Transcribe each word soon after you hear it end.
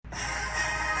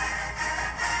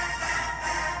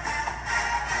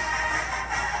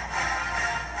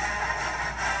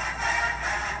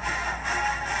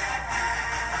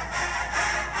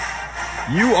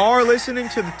You are listening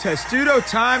to the Testudo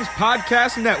Times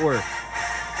Podcast Network.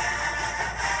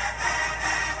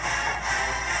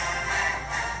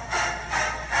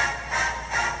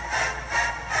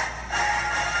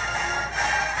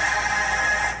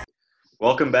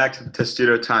 Welcome back to the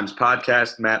Testudo Times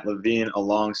Podcast. Matt Levine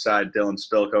alongside Dylan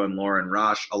Spilko and Lauren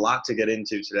Rosh. A lot to get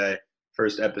into today.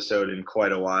 First episode in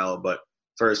quite a while, but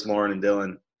first, Lauren and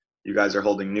Dylan, you guys are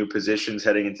holding new positions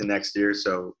heading into next year,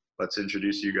 so let's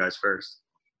introduce you guys first.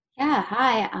 Yeah,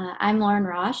 hi, I'm Lauren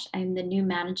Rosh. I'm the new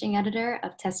managing editor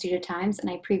of Testudo Times, and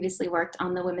I previously worked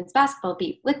on the women's basketball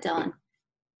beat with Dylan.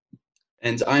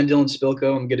 And I'm Dylan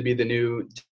Spilko. I'm going to be the new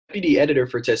deputy editor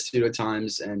for Testudo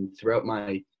Times, and throughout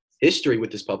my history with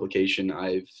this publication,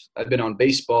 I've been on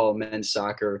baseball, men's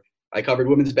soccer. I covered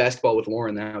women's basketball with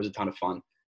Lauren. That was a ton of fun.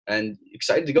 And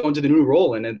excited to go into the new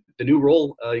role, and the new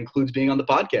role includes being on the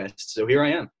podcast. So here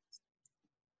I am.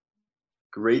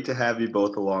 Great to have you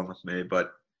both along with me,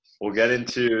 but we'll get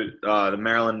into the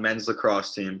Maryland men's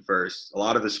lacrosse team first. A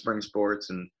lot of the spring sports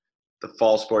and the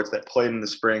fall sports that played in the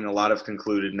spring, a lot have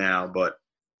concluded now, but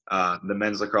the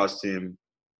men's lacrosse team,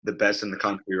 the best in the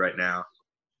country right now.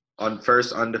 On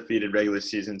first undefeated regular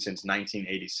season since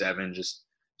 1987, just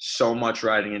so much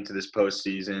riding into this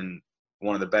postseason.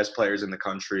 One of the best players in the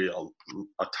country,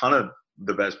 a ton of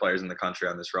the best players in the country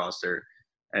on this roster,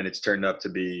 and it's turned up to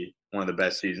be one of the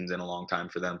best seasons in a long time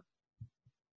for them.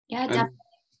 Yeah, definitely.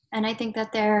 And I think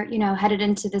that they're, headed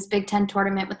into this Big Ten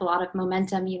tournament with a lot of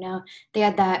momentum. They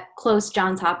had that close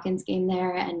Johns Hopkins game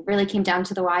there and really came down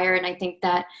to the wire. And I think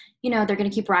that, they're going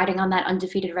to keep riding on that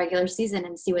undefeated regular season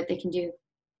and see what they can do.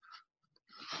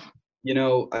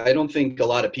 I don't think a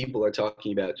lot of people are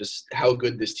talking about just how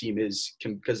good this team is,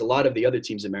 because a lot of the other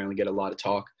teams in Maryland get a lot of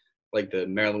talk, like the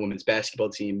Maryland women's basketball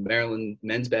team, Maryland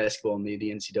men's basketball made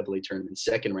the NCAA tournament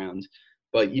second round.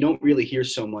 But you don't really hear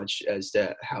so much as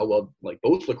to how well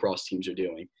both lacrosse teams are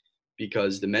doing,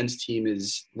 because the men's team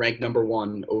is ranked number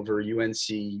 1 over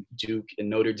UNC, Duke, and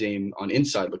Notre Dame on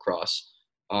Inside Lacrosse.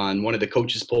 On one of the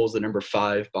coaches' polls, the number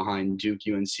 5 behind Duke,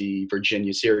 UNC,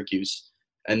 Virginia, Syracuse.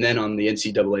 And then on the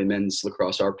NCAA men's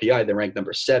lacrosse RPI, they're ranked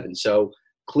number 7. So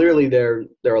clearly they're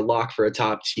a lock for a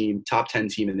top 10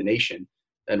 team in the nation.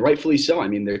 And rightfully so. I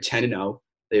mean, they're 10-0.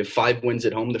 They have 5 wins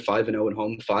at home. They're 5-0 at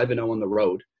home, 5-0 on the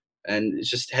road. And it's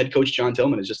just head coach John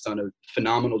Tillman has just done a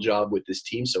phenomenal job with this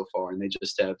team so far. And they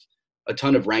just have a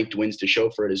ton of ranked wins to show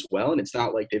for it as well. And it's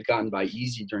not like they've gotten by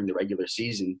easy during the regular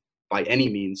season by any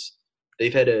means.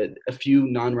 They've had a few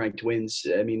non-ranked wins.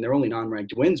 I mean, their only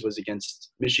non-ranked wins was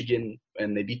against Michigan,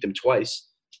 and they beat them twice.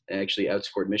 They actually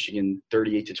outscored Michigan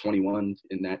 38-21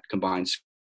 in that combined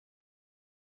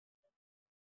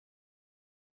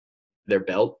their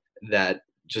belt. That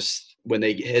just when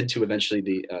they head to eventually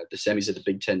the semis of the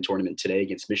Big Ten tournament today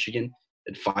against Michigan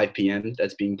at 5 p.m.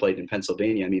 That's being played in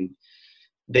Pennsylvania. I mean,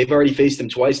 they've already faced them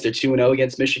twice. They're 2-0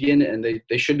 against Michigan, and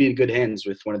they should be in good hands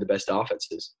with one of the best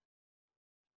offenses.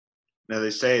 Now,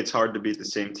 they say it's hard to beat the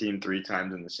same team 3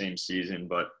 times in the same season,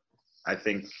 but I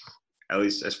think, at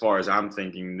least as far as I'm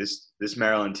thinking, this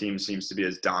Maryland team seems to be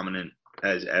as dominant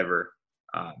as ever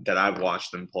that I've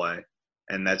watched them play.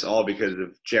 And that's all because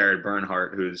of Jared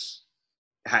Bernhardt, who's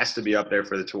has to be up there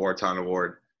for the Tewaaraton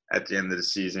Award at the end of the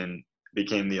season,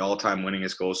 became the all-time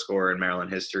winningest goal scorer in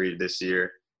Maryland history this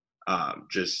year.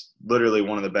 Just literally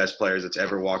one of the best players that's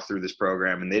ever walked through this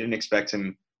program. And they didn't expect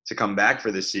him to come back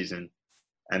for this season.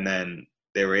 And then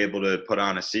they were able to put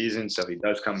on a season, so he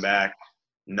does come back,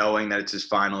 knowing that it's his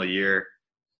final year.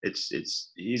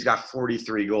 He's got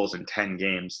 43 goals in 10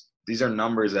 games. These are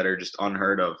numbers that are just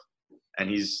unheard of, and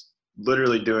he's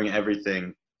literally doing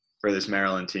everything for this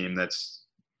Maryland team that's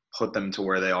put them to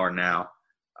where they are now,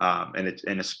 and it's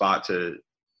in a spot to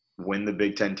win the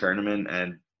Big Ten tournament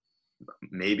and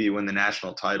maybe win the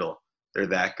national title. They're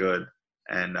that good,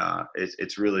 and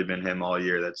it's really been him all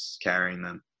year that's carrying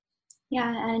them.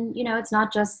 Yeah, and, it's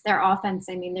not just their offense.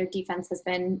 I mean, their defense has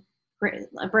been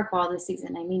a brick wall this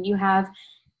season. I mean, you have,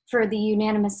 for the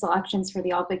unanimous selections for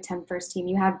the All Big Ten first team,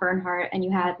 you had Bernhardt and you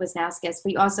had Wisnauskas,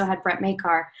 but you also had Brett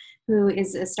Makar, who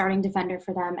is a starting defender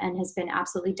for them and has been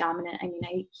absolutely dominant. I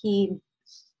mean, he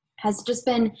has just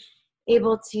been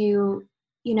able to,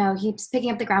 he's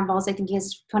picking up the ground balls. I think he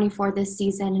has 24 this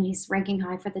season, and he's ranking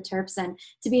high for the Terps. And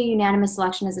to be a unanimous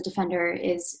selection as a defender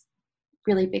is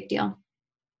really a big deal.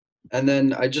 And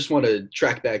then I just want to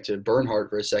track back to Bernhardt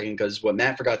for a second, because what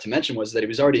Matt forgot to mention was that he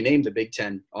was already named the Big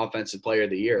Ten Offensive Player of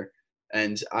the Year.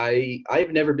 And I've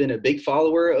never been a big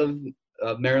follower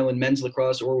of Maryland men's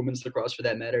lacrosse or women's lacrosse for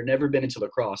that matter, never been into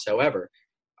lacrosse. However,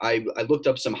 I looked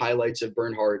up some highlights of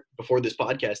Bernhardt before this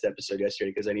podcast episode yesterday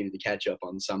because I needed to catch up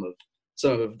on some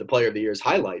of the Player of the Year's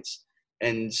highlights.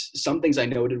 And some things I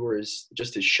noted were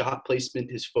just his shot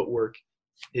placement, his footwork,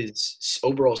 his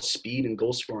overall speed and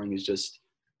goal scoring is just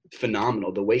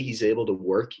phenomenal. The way he's able to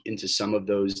work into some of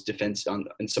those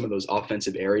in some of those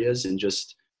offensive areas and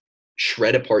just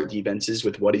shred apart defenses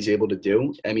with what he's able to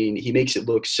do. I mean, he makes it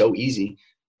look so easy.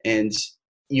 And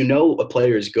a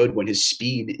player is good when his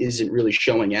speed isn't really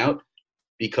showing out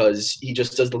because he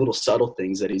just does the little subtle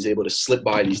things that he's able to slip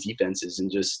by these defenses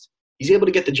and just he's able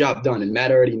to get the job done. And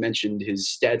Matt already mentioned his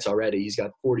stats already. He's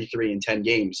got 43 in 10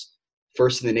 games,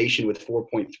 first in the nation with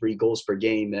 4.3 goals per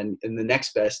game. And the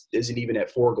next best isn't even at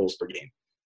 4 goals per game.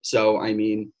 So, I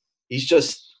mean,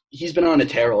 he's been on a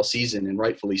tear all season, and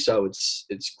rightfully so.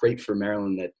 It's great for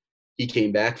Maryland that he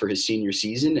came back for his senior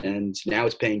season, and now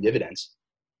it's paying dividends.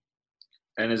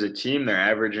 And as a team, they're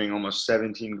averaging almost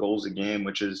 17 goals a game,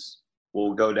 which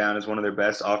will go down as one of their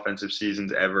best offensive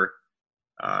seasons ever.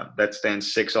 That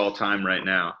stands 6 all-time right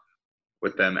now,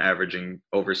 with them averaging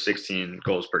over 16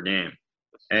 goals per game.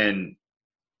 And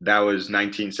that was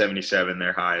 1977.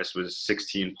 Their highest was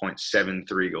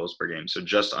 16.73 goals per game, so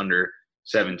just under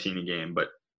 17 a game. But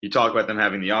you talk about them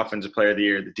having the offensive player of the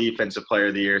year, the defensive player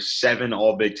of the year, 7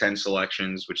 all Big Ten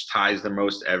selections, which ties their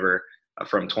most ever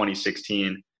from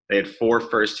 2016. They had 4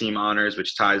 first-team honors,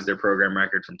 which ties their program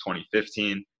record from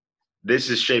 2015. This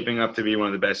is shaping up to be one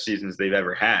of the best seasons they've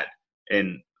ever had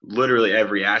in literally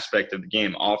every aspect of the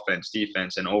game, offense,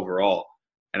 defense, and overall.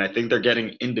 And I think they're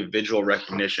getting individual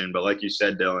recognition, but like you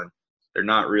said, Dylan, they're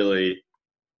not really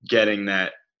getting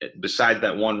that besides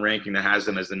that one ranking that has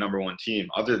them as the number 1 team.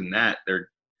 Other than that,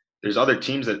 there's other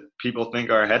teams that people think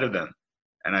are ahead of them.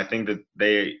 And I think that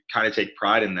they kind of take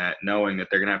pride in that, knowing that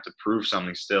they're going to have to prove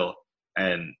something still.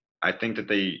 And I think that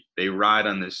they ride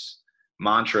on this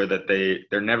mantra that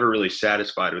they're never really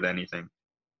satisfied with anything.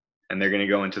 And they're going to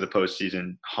go into the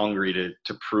postseason hungry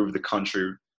to prove the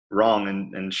country wrong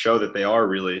and show that they are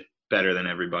really better than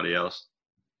everybody else.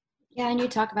 Yeah, and you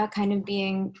talk about kind of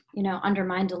being,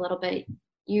 undermined a little bit.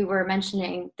 You were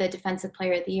mentioning the Defensive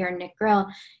Player of the Year, Nick Grill.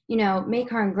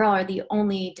 Makar and Grill are the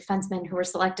only defensemen who were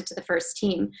selected to the first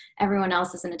team. Everyone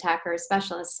else is an attacker or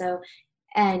specialist. So,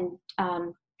 and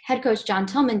head coach John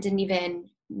Tillman didn't even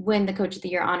win the Coach of the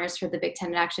Year honors for the Big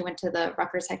Ten. It actually went to the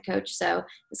Rutgers head coach. So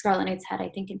the Scarlet Knights had, I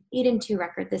think, an 8-2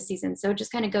 record this season. So it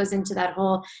just kind of goes into that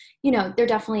whole, they're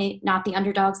definitely not the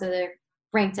underdogs. So they're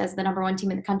ranked as the number 1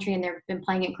 team in the country, and they've been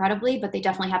playing incredibly, but they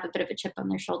definitely have a bit of a chip on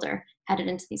their shoulder headed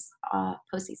into these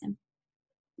postseason.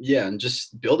 Yeah, and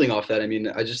just building off that, I mean,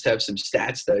 I just have some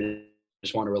stats that I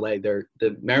just want to relay. The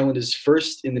Maryland is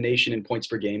first in the nation in points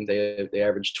per game. They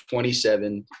averaged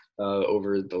 27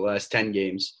 over the last 10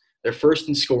 games. They're first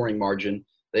in scoring margin.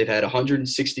 They've had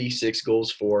 166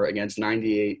 goals for against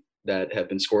 98 that have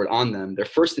been scored on them. They're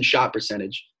first in shot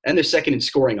percentage, and they're second in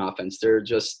scoring offense.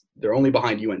 They're only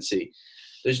behind UNC.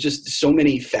 There's just so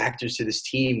many factors to this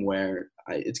team where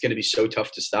it's going to be so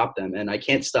tough to stop them. And I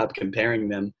can't stop comparing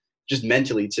them just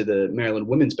mentally to the Maryland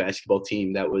women's basketball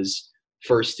team that was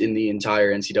first in the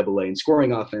entire NCAA in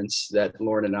scoring offense that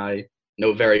Lauren and I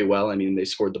know very well. I mean, they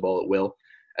scored the ball at will.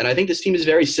 And I think this team is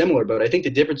very similar, but I think the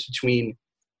difference between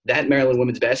that Maryland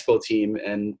women's basketball team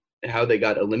and how they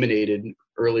got eliminated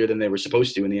earlier than they were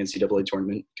supposed to in the NCAA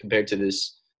tournament compared to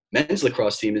this men's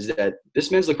lacrosse team is that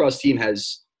this men's lacrosse team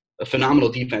has a phenomenal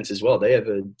defense as well. They have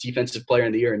a defensive player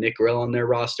of the year, Nick Grill, on their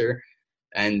roster,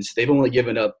 and they've only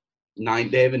given up 9.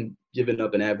 They haven't given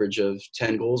up an average of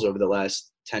 10 goals over the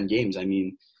last 10 games. I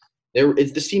mean,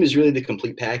 this team is really the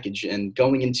complete package. And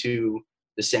going into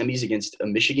the semis against a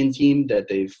Michigan team that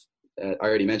I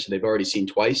already mentioned, they've already seen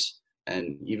twice.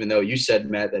 And even though you said,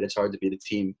 Matt, that it's hard to beat a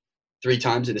team 3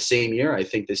 times in the same year, I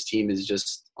think this team is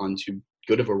just on too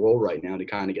good of a roll right now to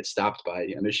kind of get stopped by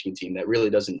a Michigan team that really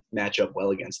doesn't match up well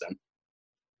against them.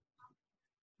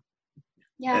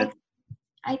 Yeah,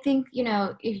 I think,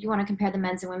 if you want to compare the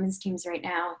men's and women's teams right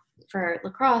now for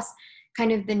lacrosse,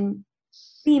 kind of the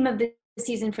theme of the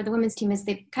season for the women's team is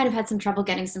they've kind of had some trouble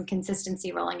getting some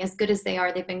consistency rolling. As good as they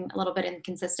are, they've been a little bit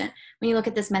inconsistent. When you look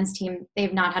at this men's team,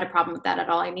 they've not had a problem with that at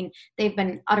all. I mean, they've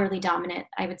been utterly dominant,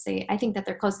 I would say. I think that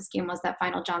their closest game was that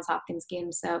final Johns Hopkins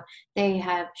game, so they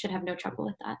should have no trouble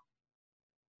with that.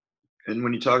 And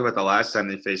when you talk about the last time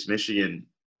they faced Michigan,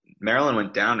 Maryland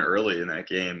went down early in that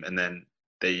game, and then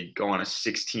they go on a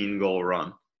 16-goal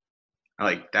run.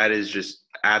 Like, that is just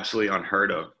absolutely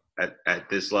unheard of at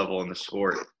this level in the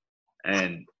sport.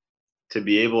 And to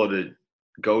be able to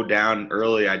go down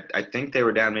early, I think they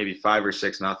were down maybe 5 or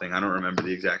 6-0. I don't remember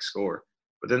the exact score.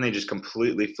 But then they just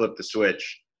completely flipped the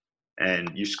switch,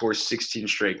 and you score 16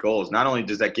 straight goals. Not only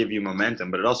does that give you momentum,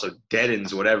 but it also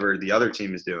deadens whatever the other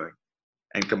team is doing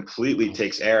and completely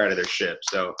takes air out of their ship.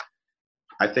 So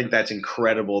I think that's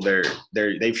incredible.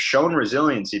 They've shown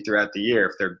resiliency throughout the year.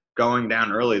 If they're going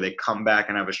down early, they come back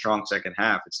and have a strong second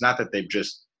half. It's not that they've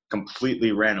just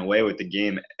completely ran away with the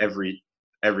game every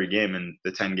game in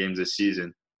the 10 games this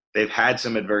season. They've had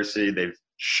some adversity. They've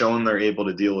shown they're able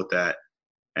to deal with that.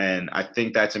 And I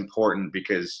think that's important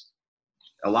because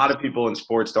a lot of people in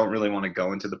sports don't really want to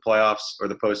go into the playoffs or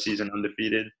the postseason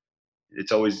undefeated.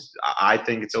 I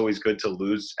think it's always good to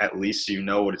lose at least so you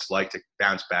know what it's like to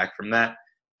bounce back from that.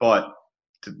 But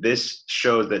this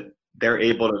shows that they're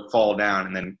able to fall down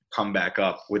and then come back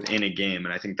up within a game.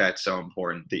 And I think that's so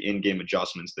important, the in-game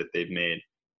adjustments that they've made.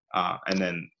 And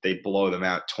then they blow them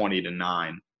out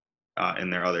 20-9 in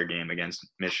their other game against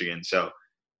Michigan. So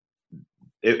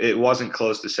it wasn't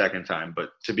close the second time, but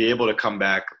to be able to come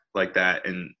back like that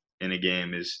in a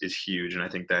game is huge. And I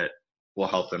think that will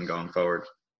help them going forward.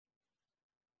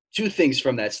 Two things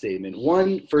from that statement.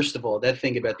 One, first of all, that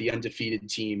thing about the undefeated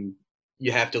team,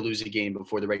 you have to lose a game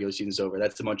before the regular season's over.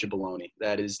 That's a bunch of baloney.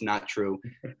 That is not true.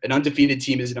 An undefeated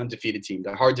team is an undefeated team.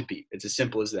 They're hard to beat. It's as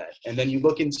simple as that. And then you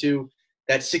look into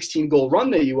that 16-goal run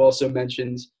that you also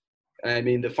mentioned. I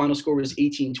mean, the final score was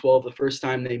 18-12. The first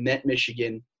time they met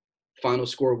Michigan, final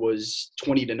score was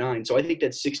 20-9. So I think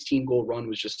that 16-goal run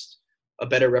was just a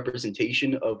better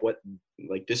representation of what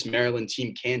like this Maryland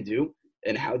team can do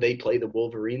and how they play the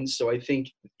Wolverines. So I think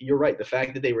you're right. The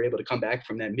fact that they were able to come back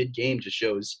from that mid-game just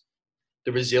shows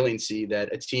the resiliency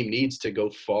that a team needs to go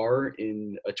far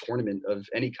in a tournament of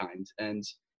any kind. And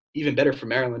even better for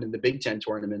Maryland in the Big Ten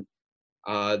tournament,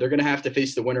 they're going to have to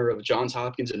face the winner of Johns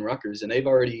Hopkins and Rutgers. And they've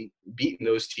already beaten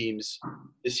those teams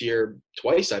this year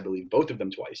twice, I believe, both of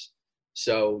them twice.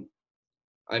 So,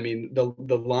 I mean, the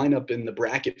lineup in the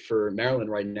bracket for Maryland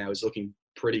right now is looking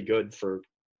pretty good for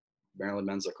Maryland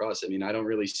men's lacrosse. I mean, I don't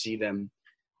really see them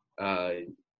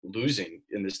losing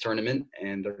in this tournament,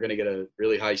 and they're going to get a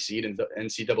really high seed in the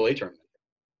NCAA tournament.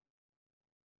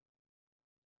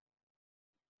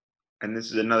 And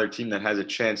this is another team that has a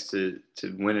chance to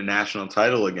win a national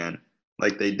title again,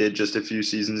 like they did just a few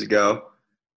seasons ago.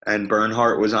 And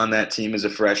Bernhardt was on that team as a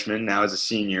freshman, now as a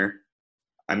senior.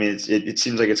 I mean, it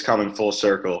seems like it's coming full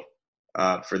circle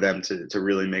for them to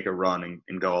really make a run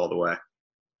and go all the way.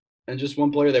 And just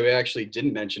one player that we actually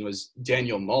didn't mention was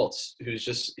Daniel Maltz,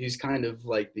 he's kind of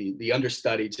like the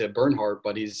understudy to Bernhardt,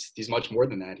 but he's much more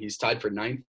than that. He's tied for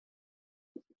ninth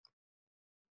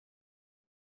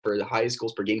for the highest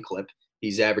goals per game clip.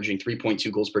 He's averaging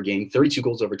 3.2 goals per game, 32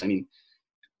 goals over 10.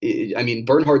 I mean,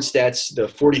 Bernhardt's stats, the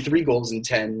 43 goals in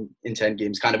 10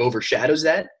 games kind of overshadows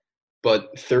that,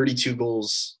 but 32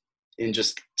 goals in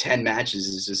just 10 matches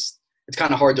is just, it's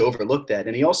kind of hard to overlook that.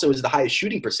 And he also is the highest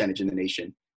shooting percentage in the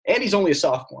nation, and he's only a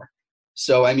sophomore.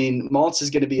 So, I mean, Maltz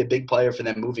is going to be a big player for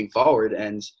them moving forward,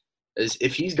 and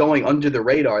if he's going under the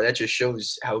radar, that just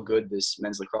shows how good this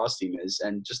men's lacrosse team is.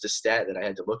 And just a stat that I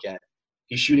had to look at,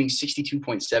 he's shooting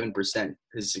 62.7%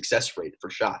 his success rate for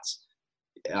shots.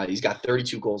 He's got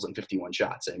 32 goals and 51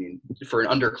 shots. I mean, for an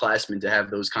underclassman to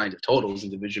have those kinds of totals in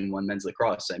Division I men's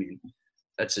lacrosse, I mean,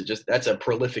 that's a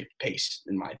prolific pace,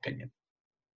 in my opinion.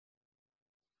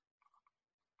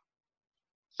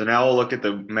 So now we'll look at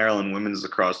the Maryland women's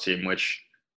lacrosse team, which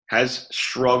has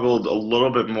struggled a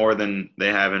little bit more than they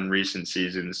have in recent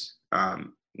seasons,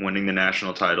 winning the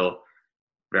national title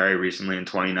very recently in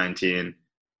 2019,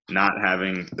 not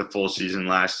having the full season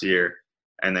last year,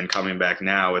 and then coming back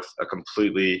now with a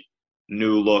completely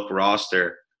new look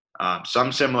roster.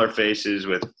 Some similar faces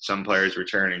with some players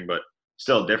returning, but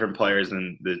still different players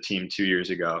than the team 2 years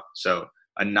ago. So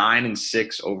a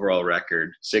 9-6 overall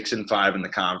record, 6-5 in the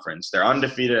conference. They're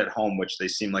undefeated at home, which they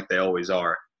seem like they always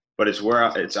are, but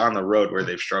it's on the road where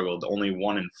they've struggled, only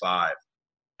 1-5.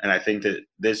 And I think that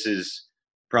this is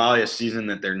probably a season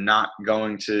that they're not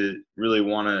going to really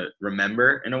want to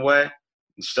remember in a way.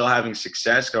 Still having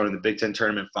success going to the Big Ten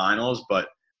tournament finals, but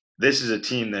this is a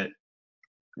team that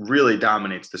really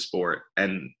dominates the sport,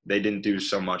 and they didn't do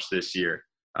so much this year.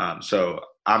 So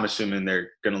I'm assuming they're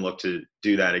going to look to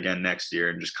do that again next year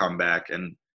and just come back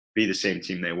and be the same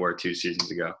team they were 2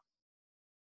 seasons ago.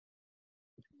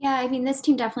 Yeah, I mean, this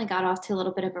team definitely got off to a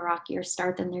little bit of a rockier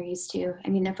start than they're used to. I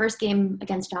mean, their first game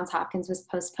against Johns Hopkins was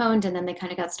postponed, and then they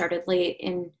kind of got started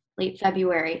late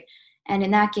February. And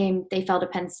in that game, they fell to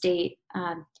Penn State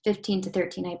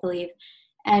 15-13, I believe.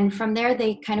 And from there,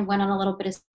 they kind of went on a little bit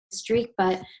of streak,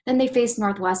 but then they faced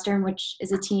Northwestern, which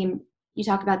is a team, you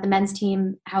talk about the men's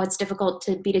team, how it's difficult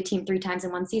to beat a team 3 times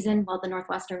in one season. Well, the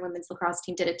Northwestern women's lacrosse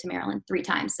team did it to Maryland 3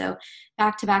 times. So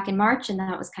back-to-back in March, and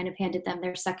that was kind of handed them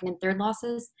their second and third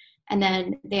losses. And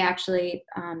then they actually,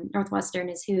 Northwestern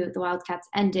is who the Wildcats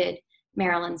ended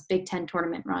Maryland's Big Ten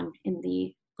tournament run in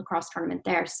the lacrosse tournament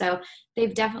there. So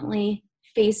they've definitely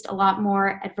faced a lot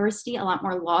more adversity, a lot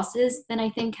more losses than I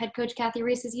think head coach Kathy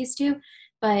Reese is used to.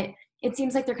 But it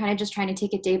seems like they're kind of just trying to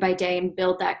take it day by day and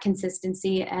build that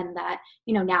consistency and that,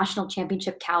 national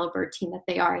championship caliber team that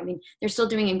they are. I mean, they're still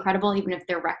doing incredible, even if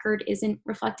their record isn't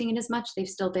reflecting it as much. They've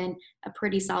still been a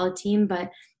pretty solid team,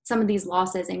 but some of these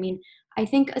losses, I mean, I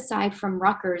think aside from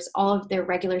Rutgers, all of their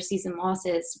regular season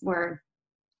losses were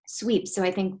sweeps. So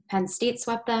I think Penn State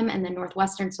swept them and then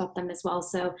Northwestern swept them as well.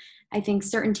 So I think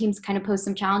certain teams kind of posed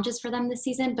some challenges for them this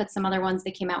season, but some other ones,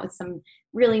 they came out with some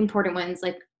really important wins.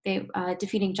 Like they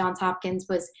defeating Johns Hopkins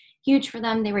was huge for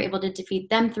them. They were able to defeat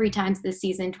them 3 times this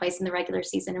season, twice in the regular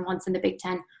season and once in the Big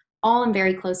Ten, all in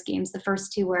very close games. The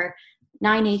first 2 were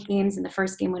 9-8 games, and the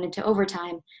first game went into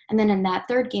overtime. And then in that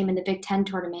third game in the Big Ten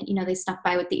tournament, they snuck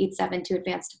by with the 8-7 to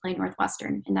advance to play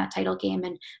Northwestern in that title game.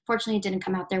 And fortunately, it didn't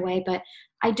come out their way. But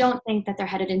I don't think that they're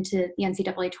headed into the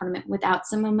NCAA tournament without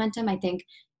some momentum. I think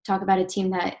talk about a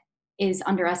team that is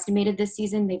underestimated this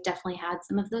season. They've definitely had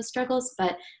some of those struggles,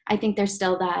 but I think they're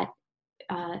still that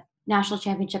national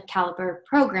championship caliber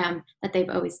program that they've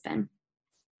always been.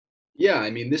 Yeah,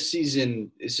 I mean, this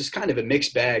season is just kind of a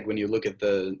mixed bag when you look at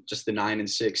the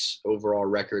 9-6 overall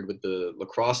record with the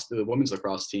women's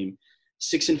lacrosse team.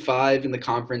 6-5 in the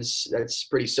conference, that's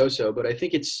pretty so-so, but I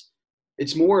think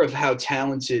it's more of how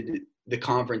talented the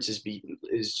conference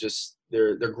is just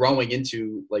they're growing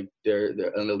into, like, they're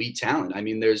an elite talent. I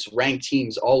mean, there's ranked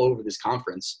teams all over this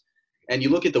conference. And you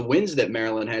look at the wins that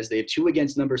Maryland has, they have 2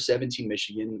 against number 17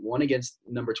 Michigan, 1 against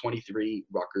number 23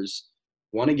 Rutgers,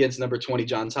 1 against number 20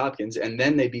 Johns Hopkins, and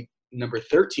then they beat number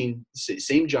 13,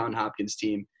 same Johns Hopkins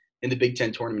team, in the Big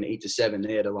Ten tournament 8-7.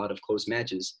 They had a lot of close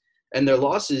matches. And their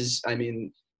losses, I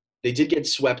mean, they did get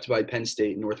swept by Penn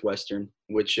State and Northwestern,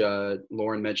 which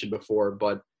Lauren mentioned before.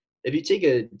 But if you take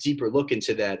a deeper look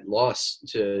into that loss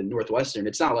to Northwestern,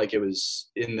 it's not like it was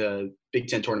in the Big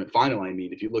Ten tournament final. I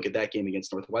mean, if you look at that game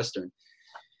against Northwestern,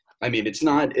 I mean, it's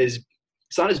not as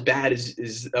bad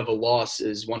as of a loss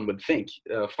as one would think.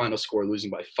 Final score losing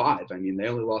by 5. I mean, they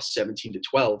only lost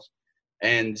 17-12,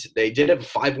 and they did have a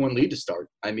 5-1 lead to start.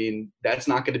 I mean, that's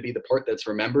not going to be the part that's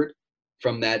remembered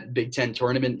from that Big Ten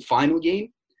tournament final game.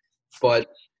 But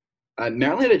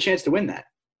Maryland had a chance to win that.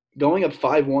 Going up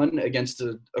 5-1 against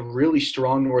a really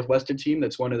strong Northwestern team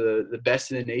that's one of the best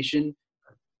in the nation,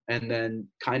 and then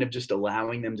kind of just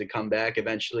allowing them to come back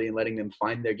eventually and letting them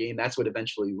find their game, that's what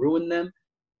eventually ruined them.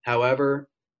 However,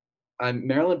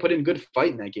 Maryland put in a good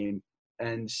fight in that game,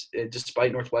 and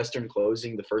despite Northwestern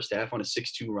closing the first half on a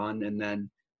 6-2 run and then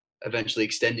eventually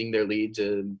extending their lead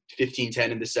to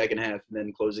 15-10 in the second half and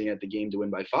then closing out the game to win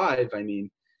by 5, I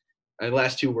mean, the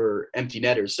last 2 were empty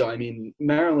netters. So, I mean,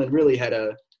 Maryland really had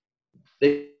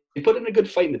they put in a good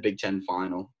fight in the Big Ten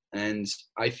final, and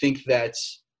I think that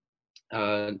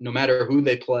no matter who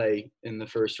they play in the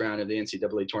first round of the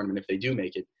NCAA tournament, if they do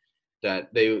make it, that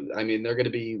they're going to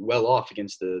be well off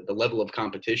against the level of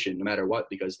competition no matter what,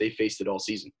 because they faced it all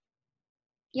season.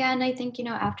 Yeah, and I think,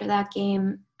 after that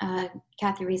game, head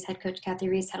coach Kathy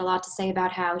Reese had a lot to say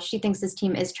about how she thinks this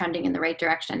team is trending in the right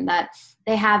direction, that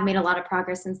they have made a lot of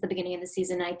progress since the beginning of the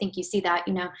season. And I think you see that,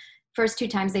 first 2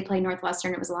 times they played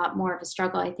Northwestern, it was a lot more of a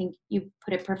struggle. I think you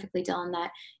put it perfectly, Dylan,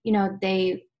 that,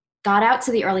 they got out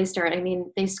to the early start. I mean,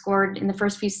 they scored in the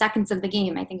first few seconds of the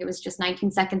game. I think it was just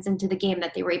 19 seconds into the game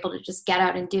that they were able to just get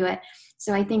out and do it.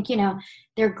 So I think,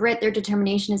 their grit, their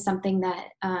determination is something that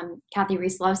Kathy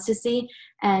Reese loves to see.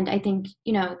 And I think,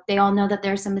 they all know that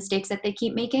there are some mistakes that they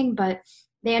keep making, but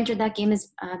they entered that game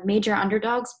as major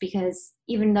underdogs because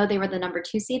even though they were the number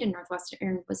 2 seed and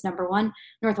Northwestern was number 1,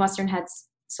 Northwestern had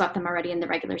swept them already in the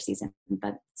regular season.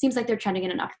 But it seems like they're trending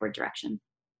in an upward direction.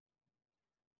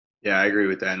 Yeah, I agree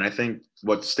with that. And I think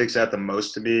what sticks out the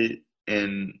most to me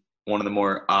in one of the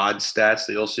more odd stats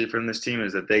that you'll see from this team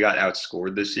is that they got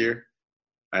outscored this year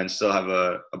and still have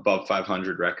a above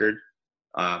 500 record,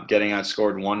 getting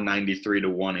outscored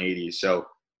 193-180. So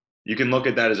you can look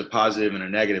at that as a positive and a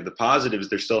negative. The positive is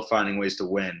they're still finding ways to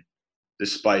win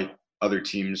despite other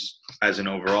teams as an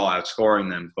overall outscoring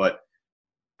them. But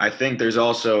I think there's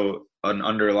also an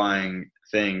underlying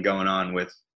thing going on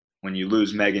with when you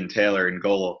lose Megan Taylor in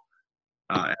goal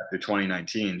after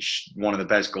 2019, one of the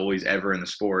best goalies ever in the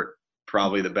sport,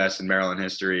 probably the best in Maryland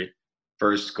history,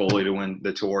 first goalie to win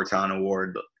the Tewaaraton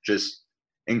Award, just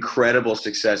incredible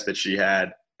success that she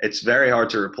had. It's very hard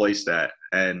to replace that,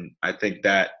 and I think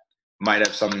that might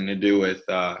have something to do with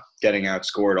getting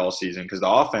outscored all season because the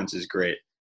offense is great.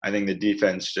 I think the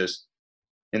defense just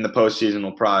in the postseason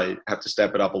will probably have to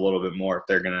step it up a little bit more if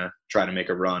they're going to try to make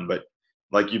a run. But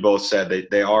like you both said,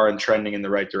 they are trending in the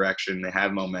right direction. They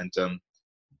have momentum.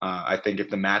 I think if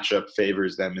the matchup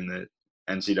favors them in the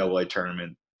NCAA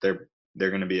tournament, they're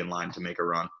going to be in line to make a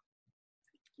run.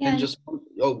 Yeah. And just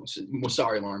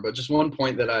sorry, Lauren, but just one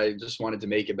point that I just wanted to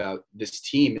make about this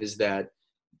team is that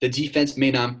the defense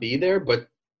may not be there, but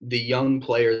the young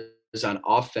players on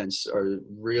offense are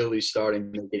really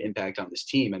starting to make an impact on this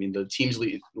team. I mean, the team's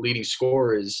leading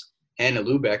scorer is Hannah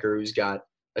Lubecker, who's got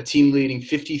a team leading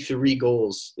 53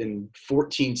 goals in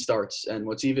 14 starts. And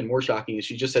what's even more shocking is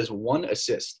she just has one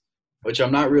assist, which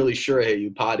I'm not really sure, hey,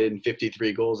 you pot in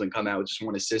 53 goals and come out with just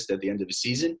one assist at the end of the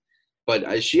season.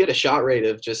 But she had a shot rate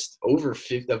of just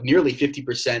nearly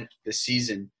 50% this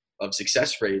season of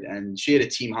success rate, and she had a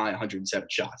team high 107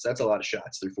 shots. That's a lot of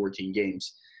shots through 14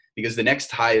 games, because the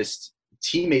next highest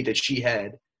teammate that she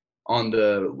had on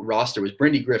the roster was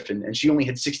Brindy Griffin, and she only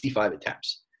had 65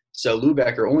 attempts. So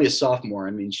Lubecker, only a sophomore,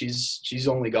 I mean, she's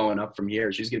only going up from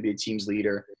here. She's going to be a team's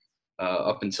leader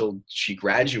up until she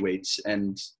graduates,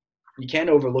 and you can't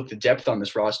overlook the depth on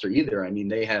this roster either. I mean,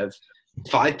 they have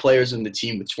 5 players in the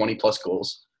team with 20-plus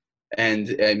goals,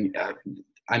 and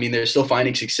I mean, they're still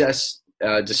finding success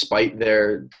despite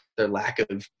their lack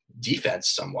of defense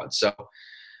somewhat. So,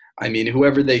 I mean,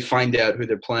 whoever they find out who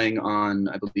they're playing on,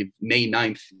 I believe, May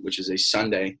 9th, which is a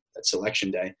Sunday, that's selection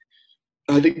day,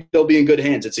 I think they'll be in good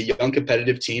hands. It's a young,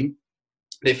 competitive team.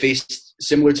 They faced,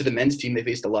 similar to the men's team, they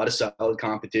faced a lot of solid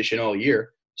competition all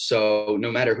year. So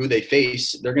no matter who they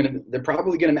face, they're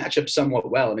probably going to match up somewhat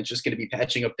well, and it's just going to be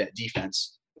patching up that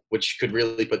defense, which could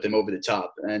really put them over the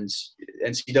top. And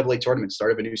NCAA tournament,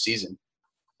 start of a new season,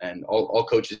 and all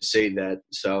coaches say that.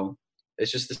 So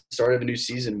it's just the start of a new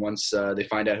season. Once they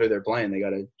find out who they're playing, they got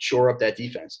to shore up that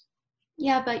defense.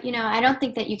 Yeah, but, I don't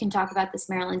think that you can talk about this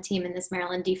Maryland team and this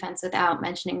Maryland defense without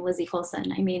mentioning Lizzie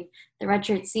Colson. I mean, the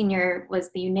redshirt senior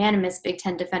was the unanimous Big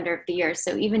Ten Defender of the Year.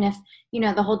 So even if,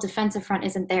 the whole defensive front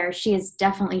isn't there, she has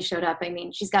definitely showed up. I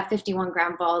mean, she's got 51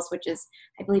 ground balls, which is,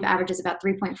 I believe, averages about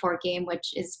 3.4 a game,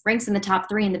 which ranks in the top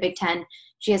 3 in the Big Ten.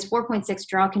 She has 4.6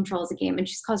 draw controls a game, and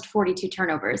she's caused 42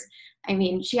 turnovers. I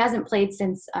mean, she hasn't played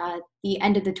since the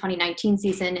end of the 2019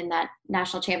 season in that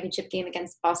national championship game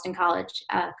against Boston College.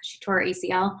 She tore her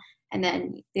ACL, and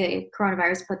then the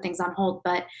coronavirus put things on hold.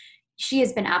 But she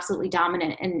has been absolutely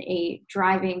dominant and a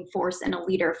driving force and a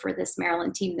leader for this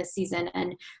Maryland team this season.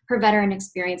 And her veteran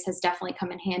experience has definitely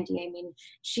come in handy. I mean,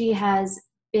 she has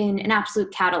been an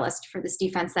absolute catalyst for this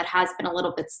defense that has been a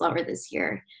little bit slower this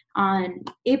year. On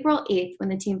April 8th, when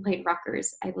the team played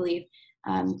Rutgers, I believe,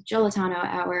 Jill Latano,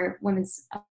 our women's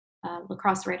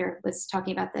lacrosse writer, was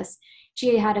talking about this.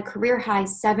 She had a career high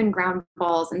 7 ground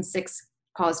balls and 6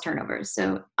 caused turnovers.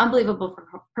 So unbelievable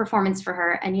performance for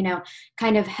her. And,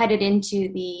 kind of headed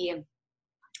into the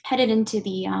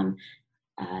NCAA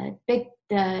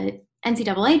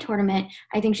tournament,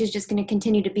 I think she's just going to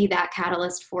continue to be that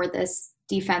catalyst for this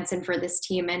defense and for this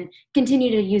team, and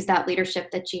continue to use that leadership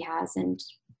that she has and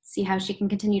see how she can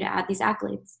continue to add these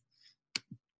accolades.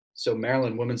 So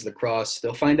Maryland women's lacrosse,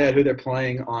 they'll find out who they're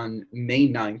playing on May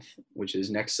 9th, which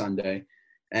is next Sunday.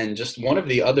 And just one of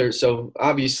the other, so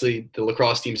obviously the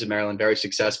lacrosse teams in Maryland, very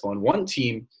successful. And one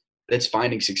team that's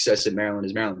finding success at Maryland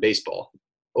is Maryland baseball.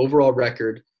 Overall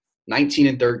record,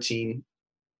 19-13.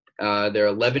 They're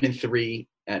 11-3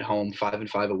 at home,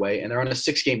 5-5 away, and they're on a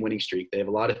 6-game winning streak. They have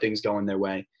a lot of things going their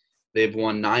way. They've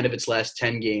won 9 of its last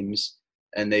 10 games,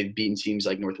 and they've beaten teams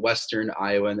like Northwestern,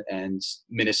 Iowa, and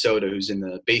Minnesota, who's in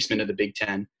the basement of the Big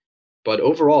Ten. But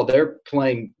overall, they're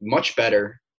playing much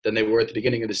better than they were at the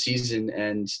beginning of the season,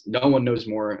 and no one knows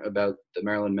more about the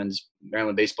Maryland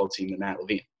baseball team than Matt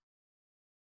Levine.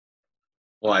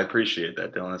 Well, I appreciate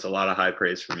that, Dylan. That's a lot of high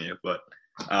praise from you. But,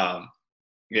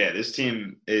 this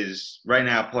team is right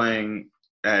now playing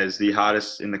as the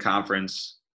hottest in the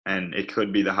conference, and it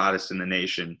could be the hottest in the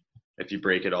nation if you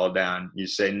break it all down. You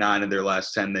say 9 of their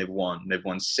last 10 they've won. They've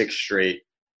won 6 straight.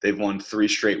 They've won 3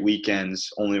 straight weekends,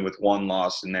 only with 1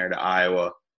 loss in there to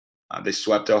Iowa. They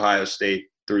swept Ohio State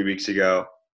 3 weeks ago.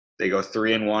 They go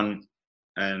 3-1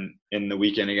 and in the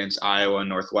weekend against Iowa and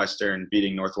Northwestern,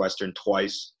 beating Northwestern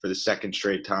twice for the 2nd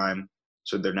straight time.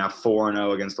 So they're now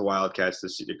 4-0 against the Wildcats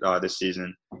this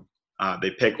season.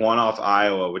 They pick 1 off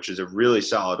Iowa, which is a really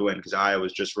solid win because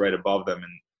Iowa's just right above them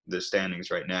in the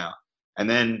standings right now. And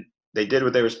then they did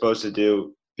what they were supposed to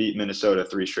do, beat Minnesota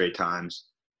 3 straight times.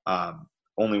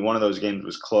 Only one of those games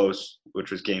was close,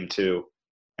 which was game 2.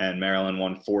 And Maryland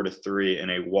won 4-3 in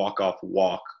a walk-off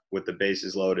walk with the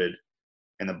bases loaded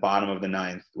in the bottom of the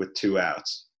 9th with 2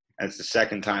 outs. And it's the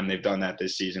 2nd time they've done that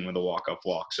this season with a walk-off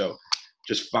walk. So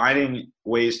just finding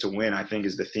ways to win, I think,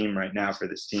 is the theme right now for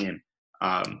this team.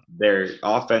 Their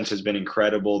offense has been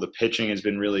incredible. The pitching has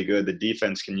been really good. The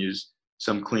defense can use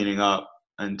some cleaning up.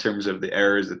 in terms of the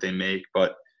errors that they make,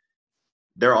 but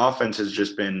their offense has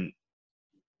just been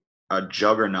a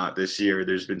juggernaut this year.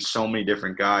 There's been so many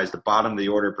different guys, the bottom of the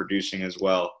order producing as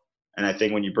well. And I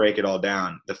think when you break it all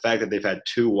down, the fact that they've had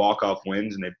 2 walk-off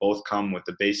wins and they both come with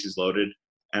the bases loaded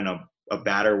and a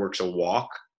batter works a walk,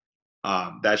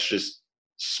 that's just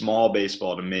small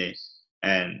baseball to me.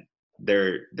 And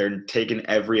they're taking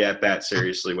every at-bat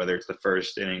seriously, whether it's the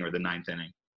first inning or the ninth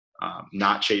inning.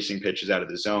 Not chasing pitches out of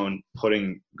the zone,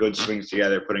 putting good swings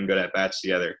together, putting good at-bats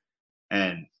together.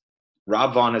 And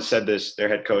Rob Vaughn has said this, their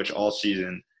head coach, all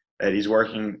season, that he's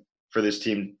working for this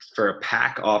team for a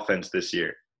pack offense this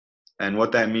year. And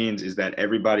what that means is that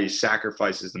everybody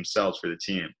sacrifices themselves for the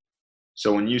team.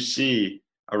 So when you see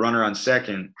a runner on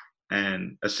second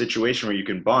and a situation where you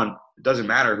can bunt, it doesn't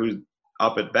matter who's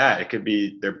up at bat. It could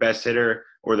be their best hitter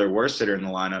or their worst hitter in the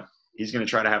lineup. He's going to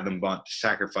try to have them bunt to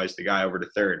sacrifice the guy over to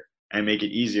third and make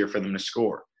it easier for them to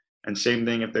score. And same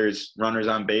thing if there's runners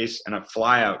on base and a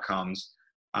fly out comes.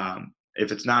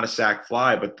 If it's not a sac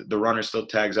fly, but the runner still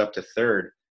tags up to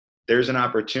third, there's an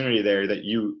opportunity there that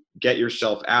you get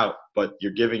yourself out, but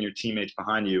you're giving your teammates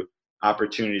behind you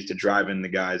opportunities to drive in the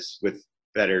guys with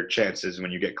better chances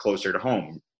when you get closer to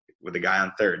home with a guy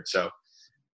on third. So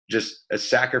just a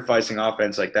sacrificing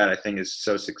offense like that, I think, is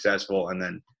so successful. And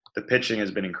then the pitching has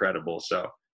been incredible. So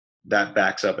that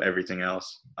backs up everything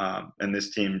else. And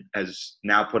this team has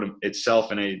now put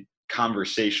itself in a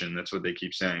conversation. That's what they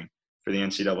keep saying for the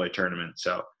NCAA tournament.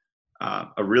 So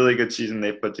a really good season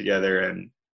they've put together and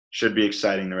should be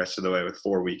exciting the rest of the way with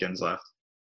 4 weekends left.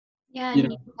 Yeah,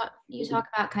 and you talk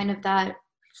about kind of that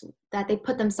they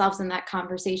put themselves in that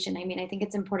conversation. I mean, I think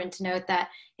it's important to note that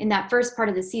in that first part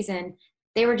of the season,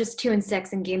 they were just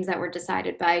 2-6 in games that were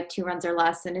decided by 2 runs or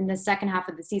less. And in the second half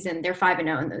of the season, they're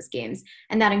 5-0 in those games.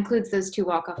 And that includes those 2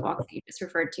 walk-off walks that you just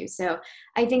referred to. So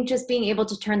I think just being able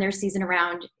to turn their season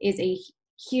around is a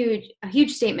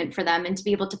huge statement for them. And to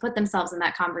be able to put themselves in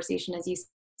that conversation, as you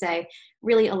say,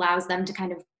 really allows them to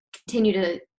kind of continue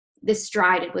to this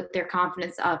stride with their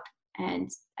confidence up. And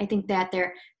I think that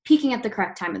they're peaking at the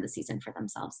correct time of the season for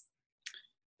themselves.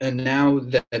 And now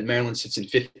that Maryland sits in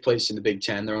 5th place in the Big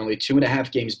Ten, they're only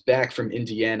 2.5 games back from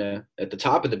Indiana at the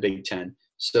top of the Big Ten.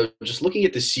 So just looking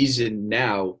at the season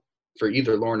now, for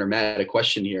either Lauren or Matt, a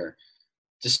question here.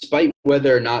 Despite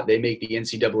whether or not they make the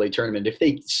NCAA tournament, if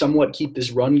they somewhat keep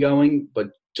this run going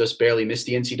but just barely miss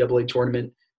the NCAA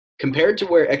tournament, compared to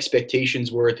where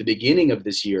expectations were at the beginning of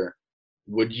this year,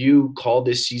 would you call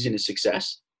this season a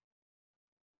success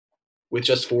with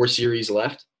just 4 series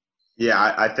left?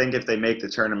 Yeah, I think if they make the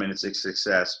tournament, it's a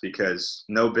success because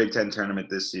no Big Ten tournament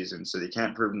this season, so they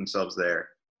can't prove themselves there.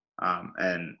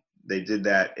 And they did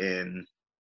that in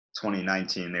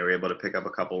 2019. They were able to pick up a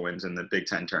couple wins in the Big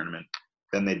Ten tournament.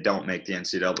 Then they don't make the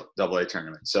NCAA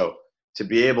tournament. So to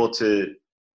be able to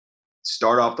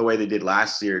start off the way they did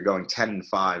last year, going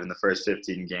 10-5 in the first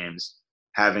 15 games,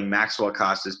 having Maxwell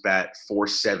Costas bat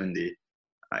 .470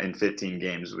 in 15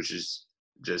 games, which is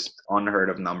just unheard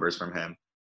of numbers from him.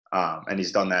 And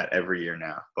he's done that every year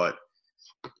now. But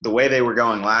the way they were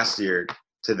going last year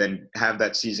to then have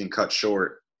that season cut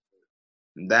short,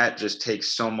 that just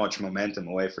takes so much momentum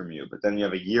away from you. But then you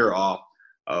have a year off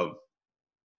of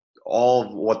all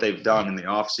of what they've done in the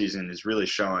offseason is really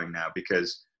showing now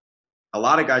because a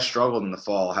lot of guys struggled in the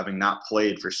fall having not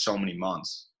played for so many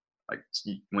months. Like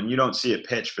when you don't see a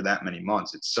pitch for that many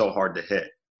months, it's so hard to hit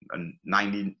a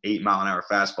 98-mile-an-hour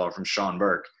fastball from Sean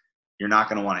Burke. You're not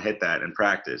going to want to hit that in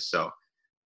practice. So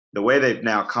the way they've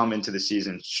now come into the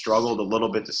season, struggled a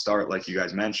little bit to start, like you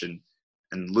guys mentioned,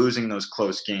 and losing those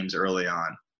close games early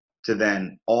on to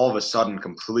then all of a sudden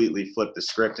completely flip the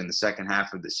script in the second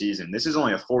half of the season. This is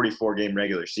only a 44-game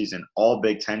regular season, all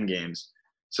Big Ten games.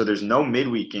 So there's no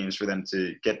midweek games for them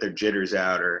to get their jitters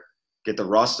out or get the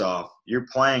rust off. You're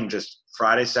playing just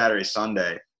Friday, Saturday,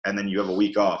 Sunday, and then you have a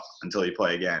week off until you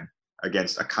play again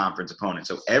against a conference opponent.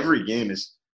 So every game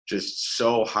is just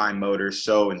so high motor,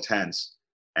 so intense.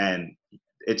 And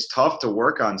it's tough to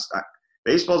work on.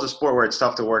 Baseball is a sport where it's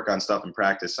tough to work on stuff in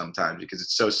practice sometimes because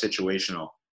it's so situational.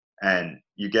 And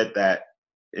you get that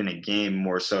in a game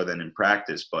more so than in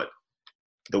practice. But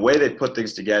the way they put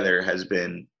things together has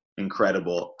been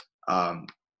incredible.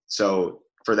 So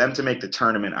for them to make the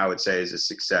tournament, I would say, is a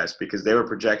success because they were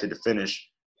projected to finish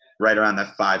right around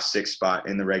that 5-6 spot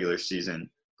in the regular season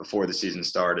before the season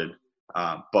started.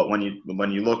 But when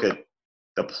you look at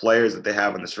the players that they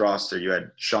have on this roster, you had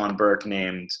Sean Burke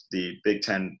named the Big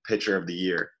Ten Pitcher of the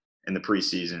Year in the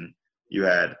preseason. You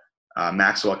had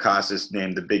Maxwell Costas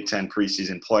named the Big Ten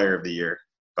Preseason Player of the Year.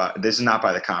 But this is not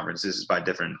by the conference. This is by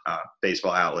different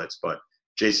baseball outlets. But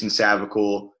Jason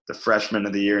Savacool, the freshman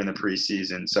of the year in the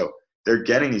preseason. So they're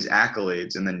getting these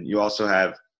accolades. And then you also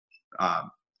have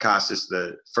Costas,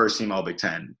 the first team All Big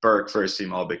Ten, Burke, first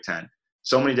team All Big Ten.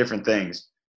 So many different things.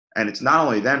 And it's not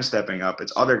only them stepping up,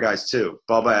 it's other guys too.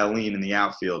 Bubba Alleyne in the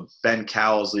outfield. Ben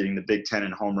Cowell's leading the Big Ten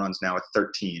in home runs now at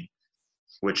 13,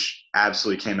 which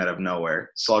absolutely came out of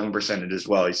nowhere. Slugging percentage as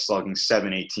well. He's slugging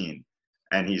 .718,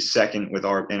 and he's second in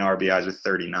RBIs with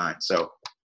 39. So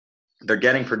they're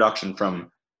getting production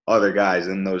from other guys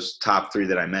in those top three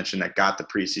that I mentioned that got the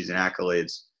preseason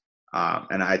accolades.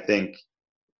 And I think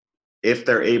if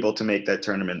they're able to make that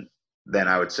tournament, then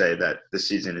I would say that the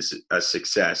season is a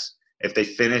success. If they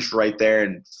finish right there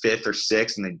in 5th or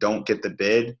 6th and they don't get the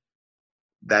bid,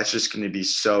 that's just going to be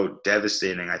so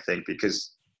devastating, I think,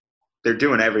 because they're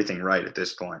doing everything right at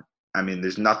this point. I mean,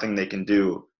 there's nothing they can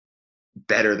do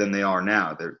better than they are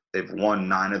now. They've won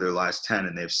 9 of their last 10,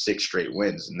 and they have 6 straight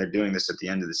wins, and they're doing this at the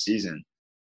end of the season.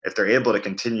 If they're able to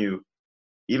continue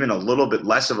even a little bit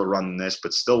less of a run than this,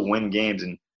 but still win games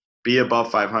and be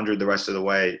above 500 the rest of the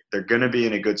way, they're going to be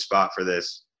in a good spot for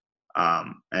this.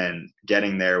 And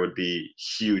getting there would be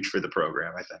huge for the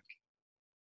program, I think.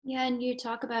 Yeah, and you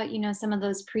talk about, some of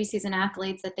those preseason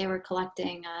accolades that they were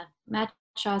collecting. Matt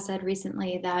Shaw said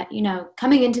recently that,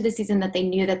 coming into the season that they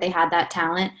knew that they had that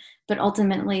talent, but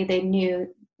ultimately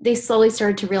they slowly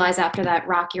started to realize after that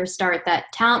rockier start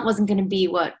that talent wasn't going to be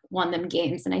what won them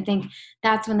games. And I think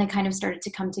that's when they kind of started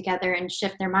to come together and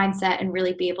shift their mindset and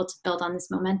really be able to build on this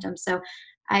momentum. So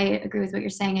I agree with what you're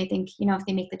saying. I think, if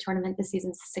they make the tournament, this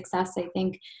season's a success. I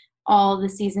think all the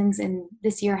seasons in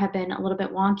this year have been a little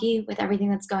bit wonky with everything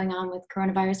that's going on with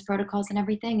coronavirus protocols and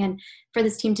everything. And for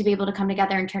this team to be able to come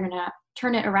together and turn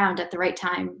it around at the right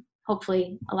time,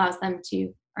 hopefully allows them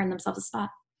to earn themselves a spot.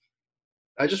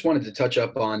 I just wanted to touch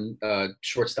up on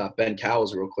shortstop Ben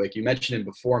Cowles real quick. You mentioned him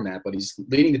before, Matt, but he's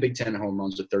leading the Big Ten in home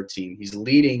runs with 13. He's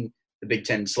leading the Big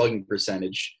Ten slugging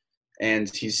percentage, and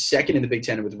he's second in the Big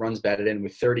Ten with runs batted in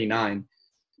with 39.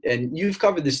 And you've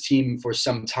covered this team for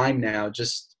some time now.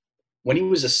 Just when he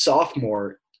was a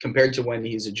sophomore compared to when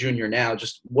he's a junior now,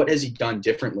 just what has he done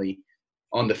differently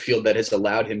on the field that has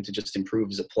allowed him to just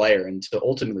improve as a player and to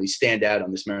ultimately stand out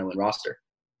on this Maryland roster?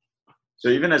 So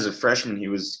even as a freshman, he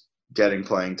was getting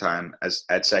playing time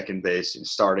at second base and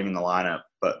starting in the lineup,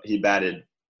 but he batted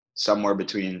somewhere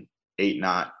between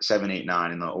 7, 8,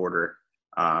 9 in the order.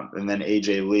 And then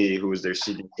A.J. Lee, who was their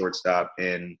senior shortstop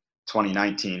in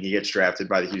 2019, he gets drafted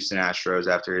by the Houston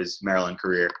Astros after his Maryland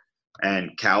career.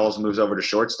 And Cowles moves over to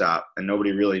shortstop, and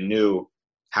nobody really knew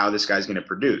how this guy's going to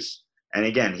produce. And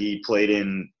again, he played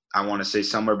in, I want to say,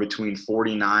 somewhere between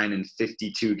 49 and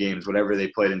 52 games, whatever they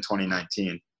played in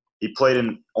 2019. He played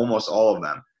in almost all of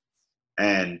them.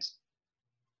 And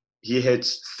he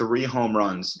hits 3 home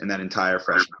runs in that entire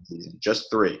freshman season,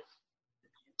 just 3.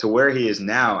 To where he is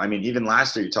now, I mean, even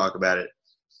last year you talk about it,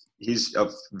 he's a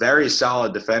very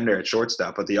solid defender at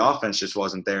shortstop, but the offense just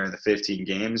wasn't there in the 15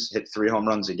 games, hit 3 home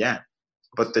runs again.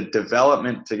 But the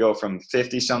development to go from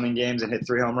 50-something games and hit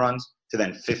 3 home runs to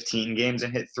then 15 games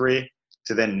and hit 3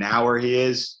 to then now where he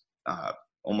is,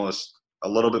 almost a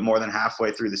little bit more than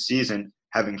halfway through the season,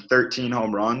 having 13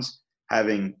 home runs,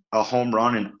 having a home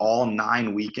run in all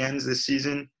 9 weekends this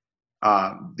season,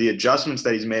 the adjustments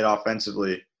that he's made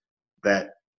offensively, that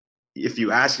if you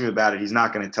ask him about it, he's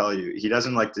not going to tell you. He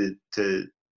doesn't like to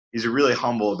he's really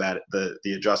humble about it,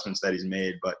 the adjustments that he's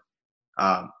made, but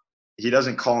he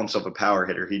doesn't call himself a power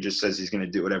hitter. He just says he's going to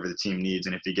do whatever the team needs,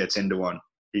 and if he gets into one,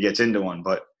 he gets into one.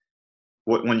 But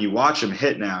when you watch him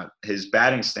hit now, his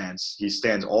batting stance, he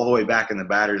stands all the way back in the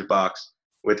batter's box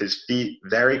with his feet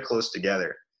very close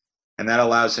together. And that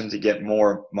allows him to get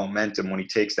more momentum when he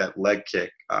takes that leg kick,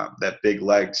 that big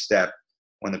leg step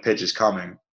when the pitch is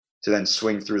coming to then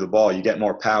swing through the ball. You get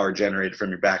more power generated from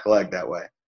your back leg that way.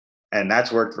 And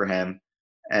that's worked for him.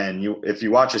 And if you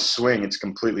watch his swing, it's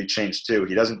completely changed too.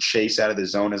 He doesn't chase out of the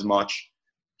zone as much.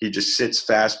 He just sits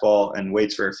fastball and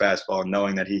waits for a fastball,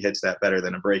 knowing that he hits that better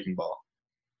than a breaking ball.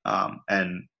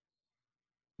 And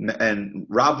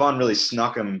Rob Vaughn really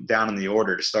snuck him down in the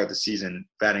order to start the season,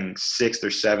 batting 6th or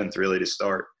 7th really to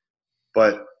start.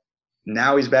 But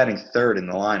now he's batting 3rd in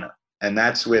the lineup. And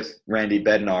that's with Randy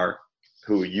Bednar,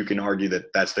 who you can argue that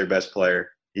that's their best player.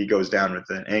 He goes down with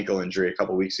an ankle injury a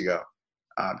couple weeks ago,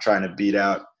 trying to beat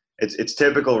out. It's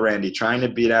typical Randy, trying to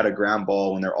beat out a ground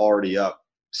ball when they're already up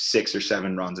 6 or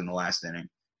 7 runs in the last inning.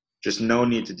 Just no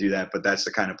need to do that, but that's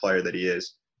the kind of player that he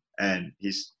is. And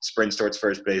he sprints towards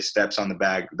first base, steps on the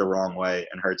bag the wrong way,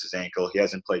 and hurts his ankle. He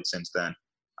hasn't played since then.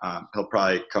 He'll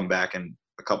probably come back in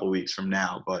a couple weeks from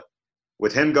now. But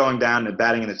with him going down and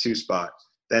batting in the 2 spot,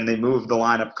 Then they moved the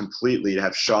lineup completely to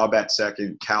have Shaw bat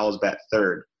second, Cowles bat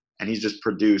third, and he's just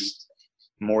produced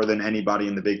more than anybody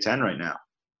in the Big Ten right now.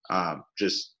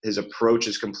 Just his approach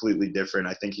is completely different.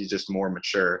 I think he's just more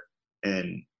mature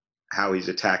in how he's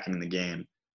attacking the game.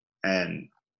 And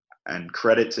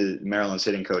credit to Maryland's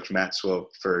hitting coach, Matt Swope,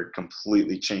 for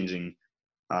completely changing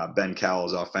Ben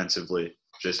Cowles offensively,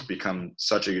 just become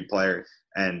such a good player.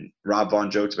 And Rob Vaughn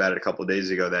joked about it a couple of days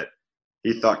ago that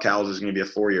he thought Cowles was going to be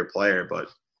a 4-year player, but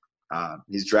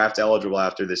he's draft eligible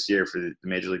after this year for the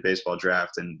Major League Baseball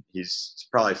draft, and he's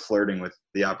probably flirting with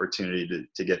the opportunity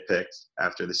to get picked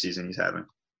after the season he's having.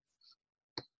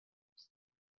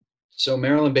 So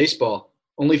Maryland baseball,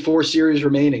 only 4 series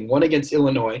remaining. One against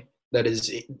Illinois, that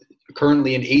is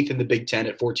currently in 8th in the Big Ten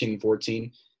at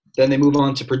 14-14. Then they move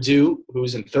on to Purdue,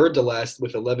 who's in 3rd to last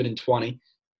with 11-20.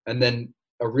 And then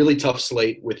a really tough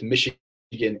slate with Michigan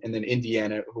and then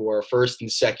Indiana, who are 1st and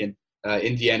 2nd.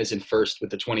 Indiana's in 1st with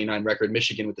the 29 record.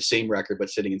 Michigan with the same record but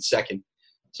sitting in 2nd.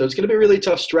 So it's going to be a really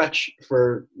tough stretch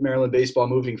for Maryland baseball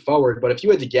moving forward. But if you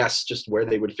had to guess just where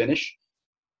they would finish?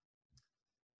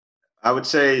 I would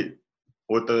say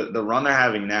with the run they're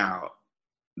having now,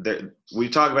 we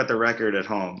talk about the record at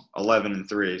home,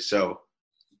 11-3. So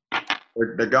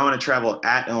they're going to travel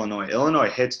at Illinois. Illinois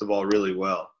hits the ball really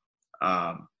well.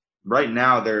 Right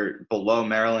now they're below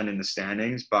Maryland in the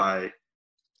standings by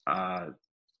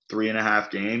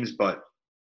 3.5 games, but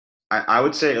I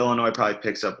would say Illinois probably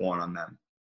picks up 1 on them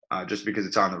just because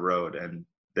it's on the road, and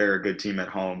they're a good team at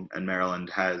home, and Maryland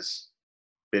has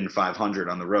been 500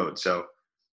 on the road. So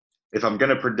if I'm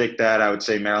going to predict that, I would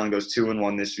say Maryland goes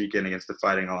 2-1 this weekend against the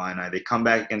Fighting Illini. They come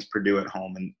back against Purdue at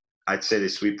home, and I'd say they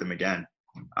sweep them again.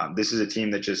 This is a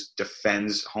team that just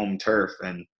defends home turf,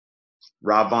 and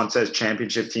Rob Vaughn says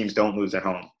championship teams don't lose at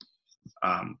home.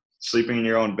 Sleeping in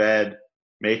your own bed,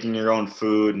 making your own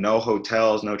food, no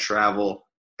hotels, no travel,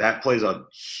 that plays a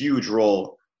huge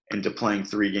role into playing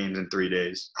 3 games in 3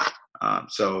 days.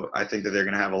 So I think that they're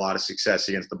going to have a lot of success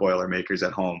against the Boilermakers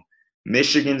at home.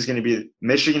 Michigan's going to be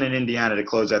Michigan and Indiana to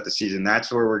close out the season.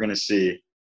 That's where we're going to see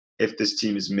if this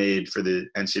team is made for the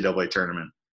NCAA tournament,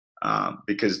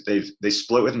 because they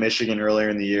split with Michigan earlier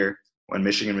in the year when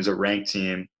Michigan was a ranked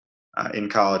team in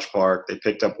College Park. They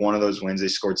picked up one of those wins. They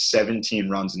scored 17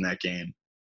 runs in that game,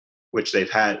 which they've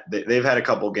had a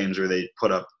couple of games where they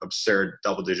put up absurd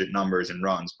double-digit numbers and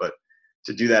runs, but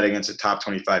to do that against a top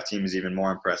 25 team is even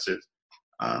more impressive.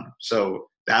 So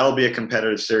that'll be a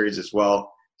competitive series as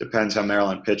well. Depends how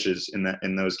Maryland pitches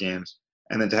in those games.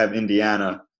 And then to have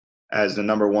Indiana as the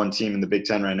number 1 team in the Big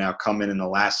Ten right now come in the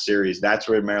last series, that's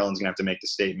where Maryland's going to have to make the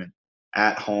statement.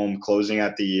 At home, closing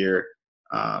out the year,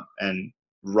 and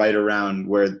right around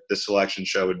where the selection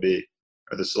show would be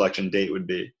or the selection date would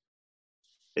be.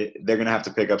 They're going to have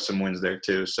to pick up some wins there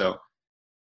too. So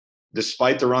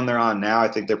despite the run they're on now, I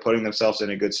think they're putting themselves in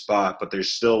a good spot, but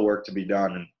there's still work to be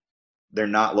done, and they're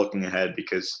not looking ahead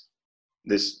because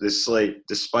this slate,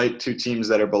 despite 2 teams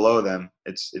that are below them,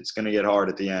 it's going to get hard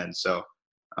at the end. So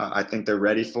I think they're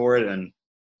ready for it, and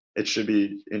it should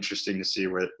be interesting to see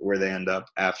where they end up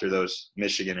after those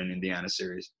Michigan and Indiana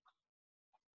series.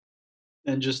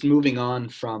 And just moving on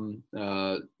from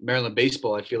Maryland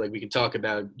baseball, I feel like we can talk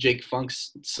about Jake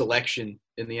Funk's selection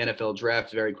in the NFL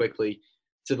draft very quickly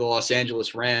to the Los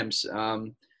Angeles Rams.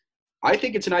 I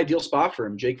think it's an ideal spot for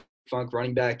him. Jake Funk,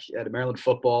 running back at Maryland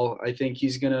football. I think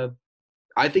he's gonna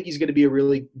be a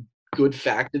really good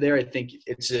factor there. I think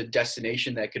it's a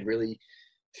destination that could really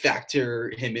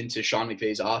factor him into Sean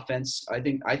McVay's offense. I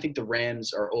think the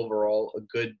Rams are overall a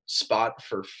good spot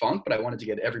for Funk, but I wanted to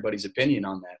get everybody's opinion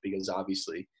on that because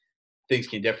obviously things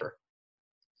can differ.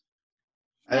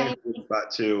 I think it's a good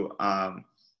spot too.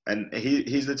 And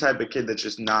he's the type of kid that's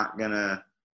just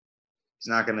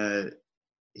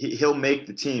he'll make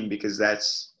the team because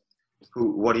that's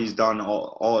what he's done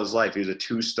all his life. He was a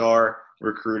 2-star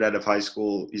recruit out of high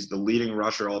school. He's the leading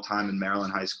rusher all time in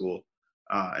Maryland high school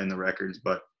in the records,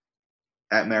 but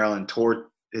at Maryland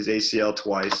tore his ACL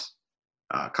twice,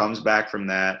 comes back from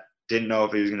that, didn't know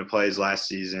if he was going to play his last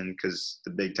season because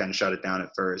the Big Ten shut it down at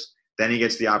first. Then he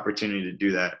gets the opportunity to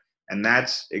do that. And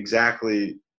that's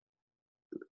exactly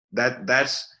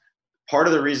that's part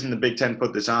of the reason the Big Ten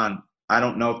put this on. I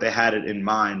don't know if they had it in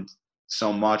mind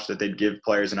so much that they'd give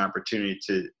players an opportunity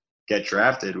to get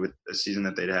drafted with a season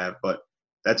that they'd have, but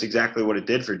that's exactly what it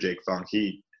did for Jake Funk.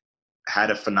 He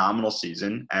had a phenomenal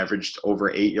season, averaged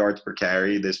over 8 yards per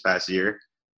carry this past year,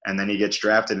 and then he gets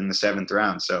drafted in the 7th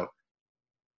round. So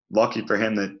lucky for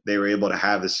him that they were able to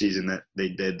have the season that they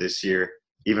did this year,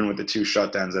 even with the 2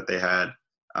 shutdowns that they had.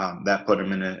 That put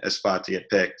him in a spot to get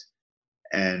picked.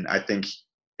 And I think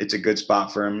it's a good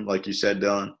spot for him, like you said,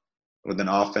 Dylan. with an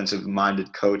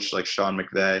offensive-minded coach like Sean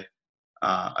McVay,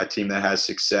 a team that has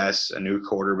success, a new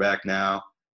quarterback now.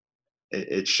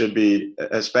 It should be,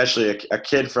 especially a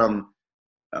kid from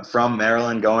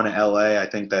Maryland going to LA. I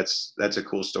think that's a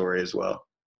cool story as well.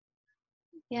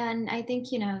 Yeah, and I think,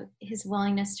 his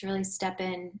willingness to really step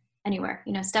in anywhere,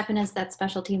 step in as that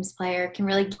special teams player can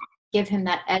really give him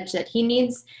that edge that he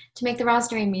needs to make the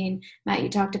roster. I mean, Matt, you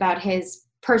talked about his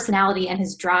personality and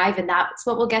his drive, and that's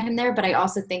what will get him there. But I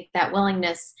also think that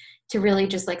willingness to really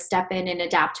just like step in and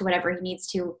adapt to whatever he needs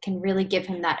to can really give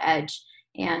him that edge.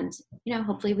 And,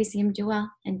 hopefully we see him do well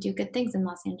and do good things in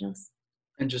Los Angeles.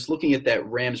 And just looking at that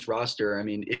Rams roster, I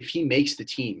mean, if he makes the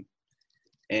team,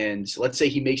 and let's say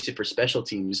he makes it for special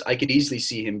teams, I could easily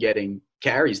see him getting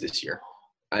carries this year.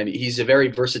 I mean, he's a very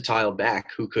versatile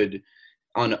back who could,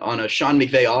 on a Sean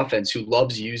McVay offense, who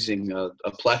loves using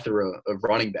a plethora of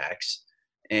running backs.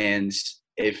 And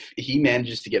if he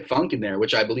manages to get Funk in there,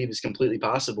 which I believe is completely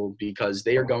possible because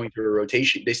they are going through a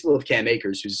rotation. They still have Cam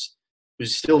Akers,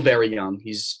 who's still very young.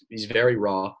 He's very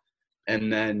raw.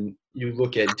 And then you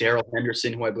look at Darrell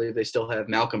Henderson, who I believe they still have.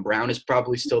 Malcolm Brown is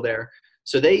probably still there.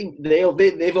 So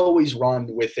they've always run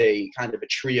with a kind of a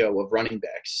trio of running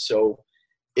backs. So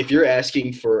if you're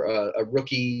asking for a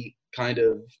rookie kind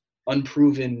of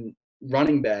unproven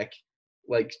running back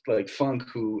like Funk,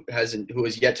 who has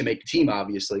yet to make the team,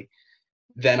 obviously,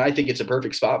 then I think it's a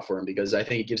perfect spot for him because I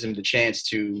think it gives him the chance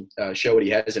to show what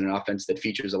he has in an offense that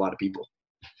features a lot of people.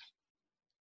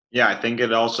 Yeah, I think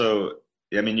it also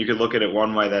 – I mean, you could look at it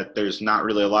one way that there's not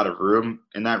really a lot of room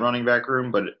in that running back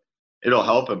room, but it'll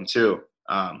help him too.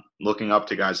 Looking up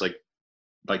to guys like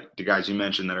the guys you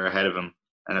mentioned that are ahead of him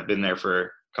and have been there for a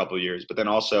couple of years. But then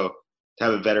also to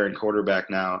have a veteran quarterback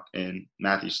now in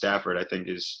Matthew Stafford, I think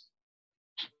is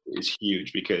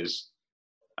huge because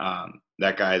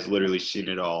that guy has literally seen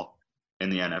it all in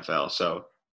the NFL. So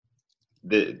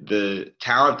the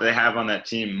talent they have on that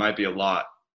team might be a lot,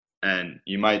 and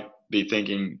you might be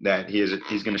thinking that he's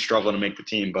going to struggle to make the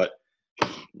team. But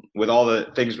with all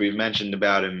the things we've mentioned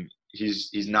about him,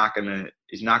 he's not going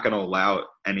to allow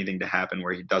anything to happen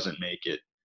where he doesn't make it.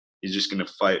 He's just going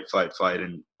to fight,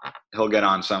 and he'll get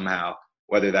on somehow,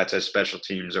 whether that's as special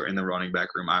teams or in the running back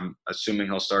room. I'm assuming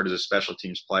he'll start as a special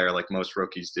teams player like most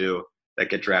rookies do that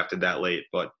get drafted that late.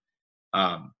 But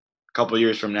a couple of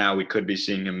years from now, we could be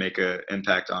seeing him make an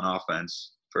impact on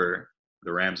offense for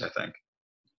the Rams, I think.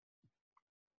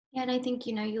 Yeah, and I think,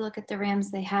 you look at the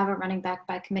Rams, they have a running back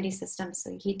by committee system.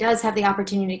 So he does have the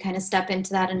opportunity to kind of step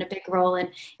into that in a big role. And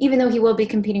even though he will be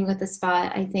competing with the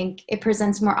spot, I think it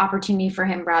presents more opportunity for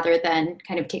him rather than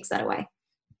kind of takes that away.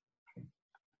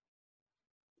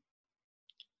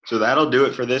 So that'll do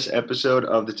it for this episode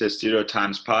of the Testudo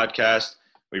Times podcast.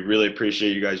 We really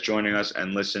appreciate you guys joining us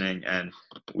and listening. And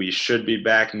we should be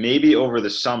back maybe over the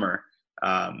summer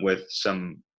with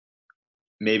some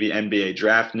maybe NBA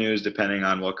draft news, depending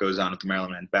on what goes on with the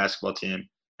Maryland men's basketball team,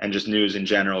 and just news in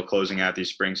general closing out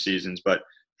these spring seasons. But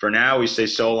for now, we say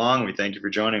so long. We thank you for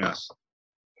joining us.